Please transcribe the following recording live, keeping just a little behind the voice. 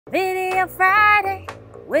Video Friday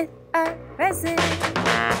with ArtResin.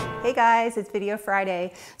 Hey guys, it's Video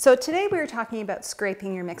Friday. So today we were talking about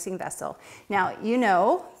scraping your mixing vessel. Now you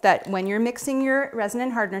know that when you're mixing your resin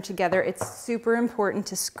and hardener together, it's super important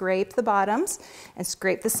to scrape the bottoms and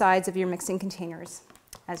scrape the sides of your mixing containers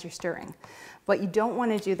as you're stirring. What you don't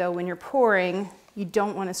want to do though when you're pouring, you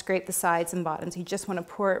don't want to scrape the sides and bottoms. You just want to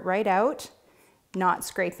pour it right out, not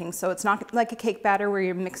scraping. So it's not like a cake batter where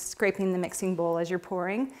you're scraping the mixing bowl as you're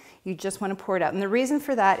pouring. You just want to pour it out. And the reason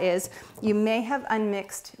for that is you may have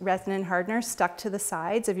unmixed resin and hardener stuck to the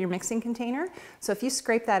sides of your mixing container. So if you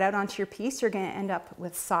scrape that out onto your piece, you're going to end up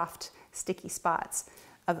with soft, sticky spots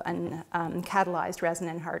of catalyzed resin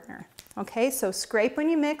and hardener. Okay, so scrape when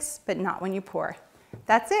you mix, but not when you pour.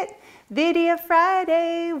 That's it. Video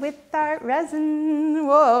Friday with ArtResin.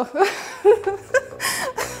 Whoa.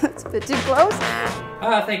 That's a bit too close.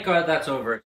 Ah, thank God that's over.